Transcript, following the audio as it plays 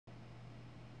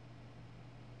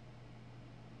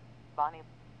Bonnie.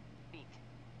 Beak.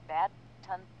 Bad.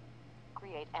 Ton.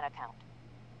 Create an account.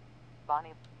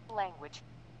 Bonnie. Language.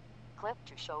 Clip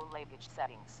to show language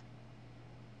settings.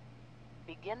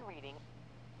 Begin reading.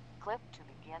 Clip to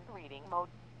begin reading mode.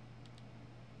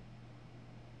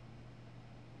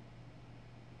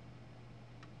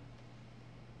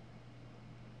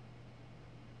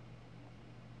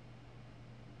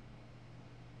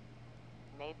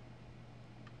 Made.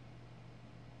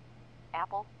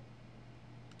 Apple.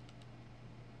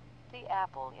 The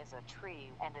apple is a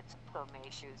tree and its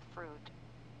pomaceous fruit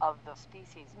of the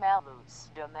species Malus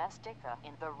domestica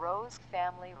in the rose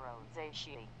family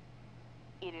Rosaceae.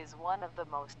 It is one of the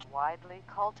most widely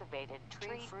cultivated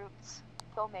tree fruits.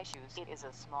 Pomaceous. It is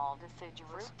a small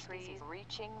deciduous tree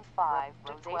reaching 5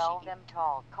 to 12 m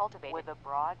tall, cultivated with a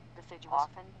broad, deciduous,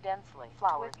 often densely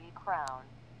flowered crown.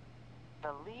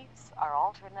 The leaves are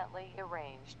alternately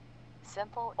arranged,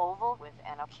 simple oval with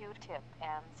an acute tip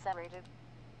and serrated.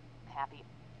 Happy.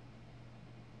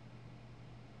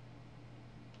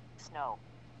 Snow.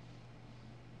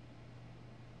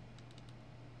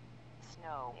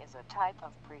 Snow is a type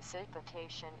of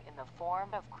precipitation in the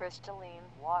form of crystalline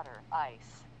water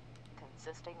ice,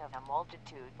 consisting of a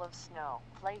multitude of snow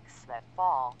flakes that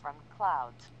fall from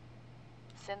clouds.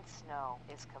 Since snow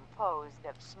is composed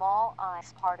of small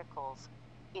ice particles,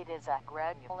 it is a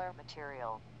granular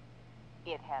material.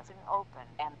 It has an open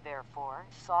and therefore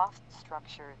soft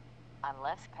structure,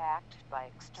 unless packed by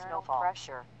external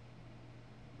pressure.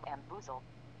 Amboozle.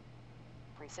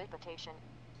 Precipitation.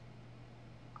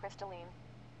 Crystalline.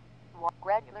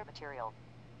 Granular material.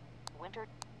 Winter.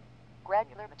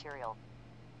 Granular material.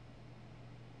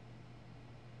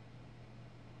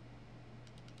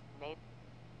 Made.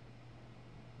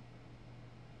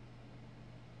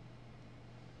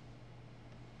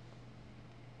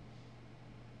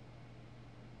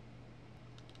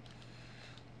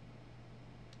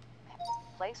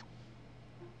 Place.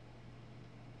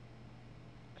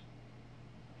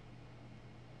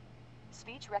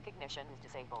 Speech recognition is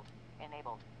disabled.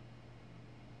 Enabled.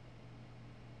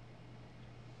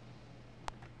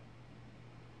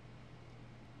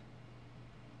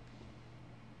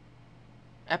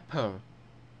 Apple.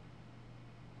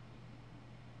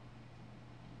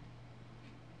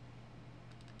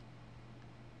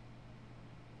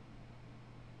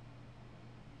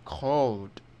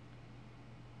 Cold.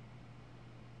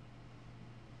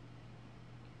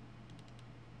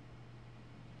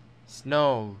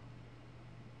 Snow.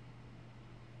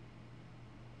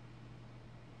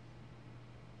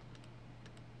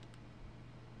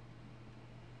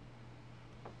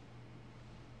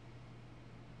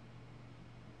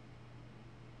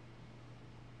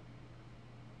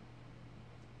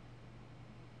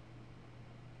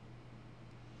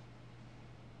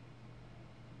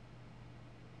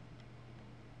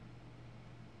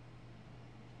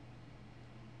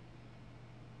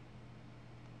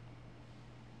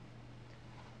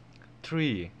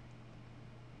 Tree.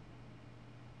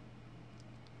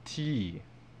 Tea.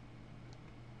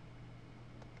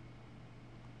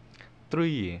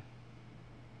 Three.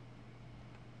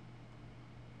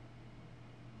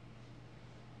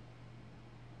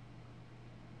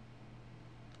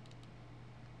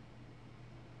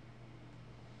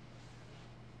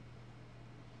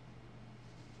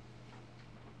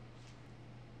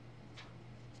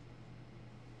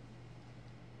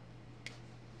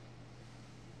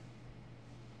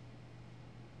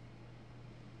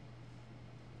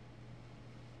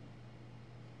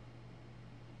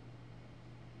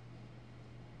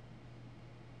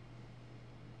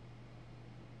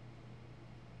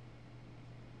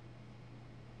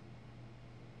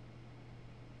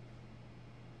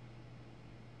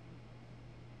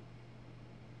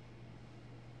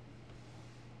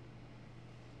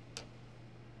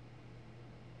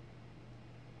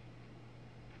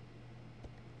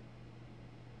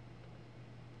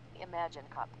 Imagine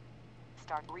cup.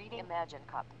 Start reading. Imagine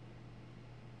cup.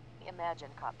 Imagine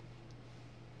cup.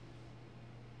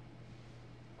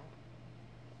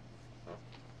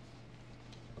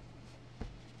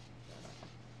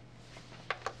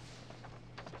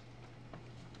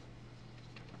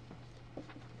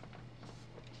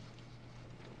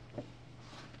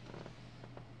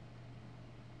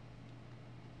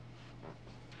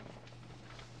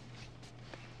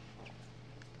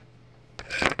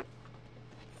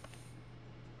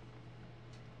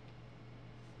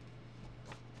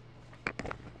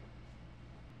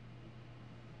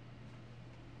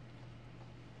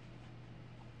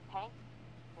 Hank.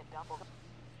 Double.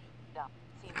 Dump.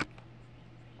 Scene.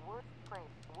 Word. Frame.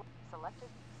 Word. Selected.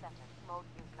 Sentence. Mode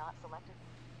is not selected.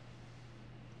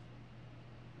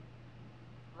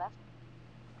 Left.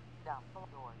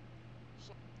 Dumbledore.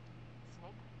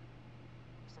 Snake.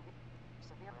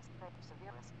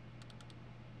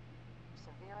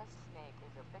 Severus Snape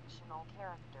is a fictional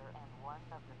character and one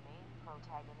of the main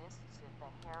protagonists in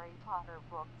the Harry Potter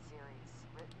book series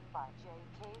written by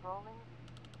J.K. Rowling.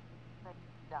 The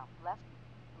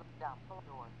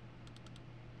Dumbledore.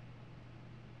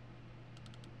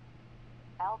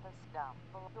 Albus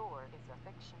Dumbledore is a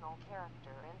fictional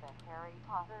character in the Harry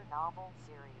Potter novel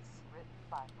series written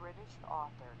by British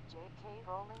author J.K.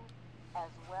 Rowling, as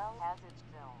well as its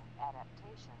film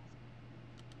adaptations.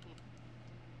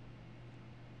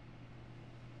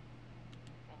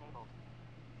 Enabled.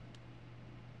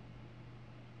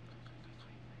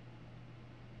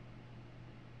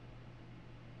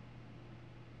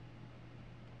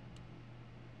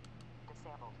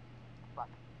 Disabled. But.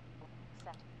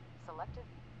 Set. Selected.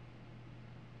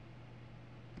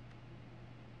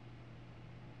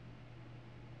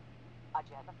 A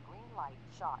jet of green light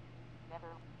shot. Never.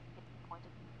 It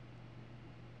pointed.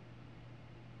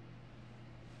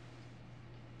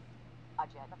 A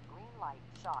jet of green light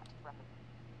shot from the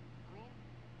green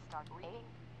start reading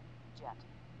jet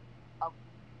of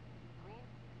green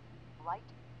light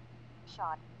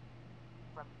shot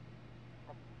from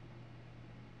the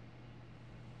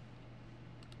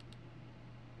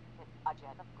a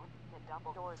jet of green. Hit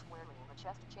Dumbledore squarely in the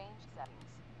chest. Change settings.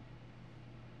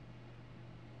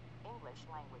 English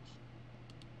language.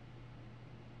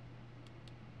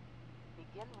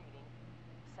 Begin reading.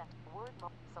 Word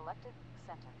mode selected.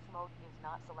 Sentence mode is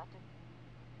not selected.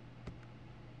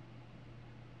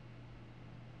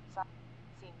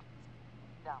 Seemed.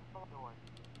 Dumbledore.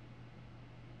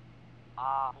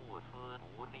 阿布斯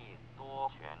福利多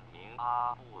全名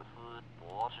阿布斯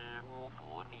博之乌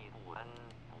福利布恩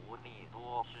福利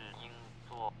多是英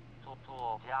作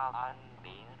家安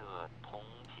林的同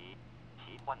奇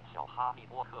幻小哈利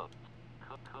波特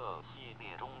系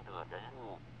列中的人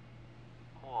物。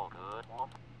霍格沃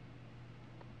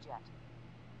Jet.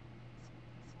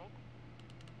 Snake.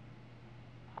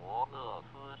 佛勒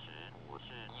斯史普是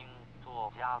英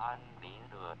作家安林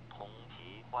的同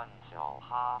奇幻小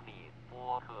哈利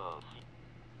波特系。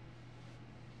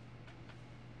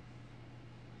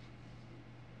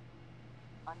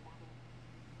Unmoving.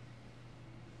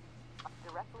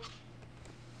 Directly.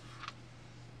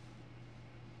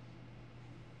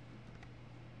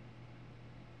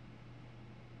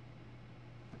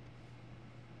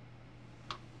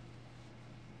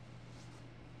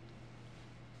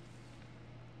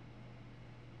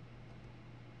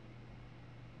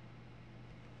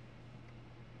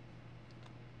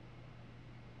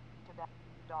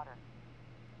 Daughter.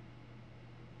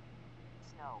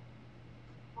 Snow.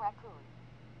 Raccoon.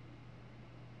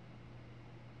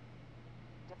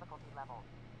 Difficulty level.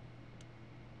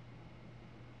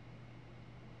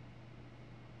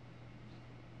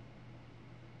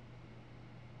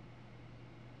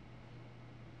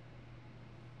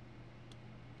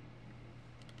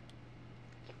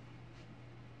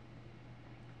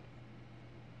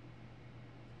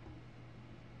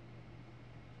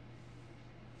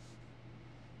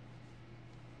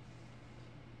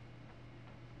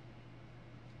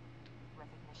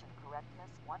 Recognition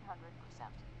correctness 100%.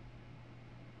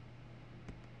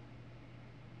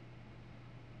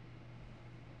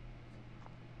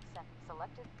 Set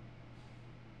selected.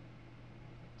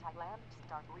 Thailand.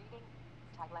 Start reading.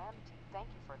 Thailand. Thank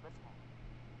you for listening.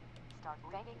 Start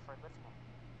reading for listening.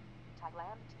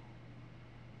 Thailand.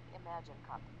 Imagine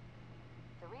Cup.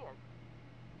 3.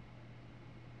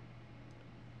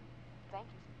 Thank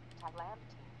you. Thailand.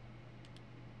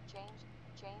 Change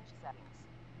settings.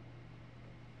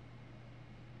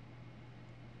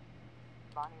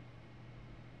 Bonnie.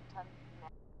 Ton.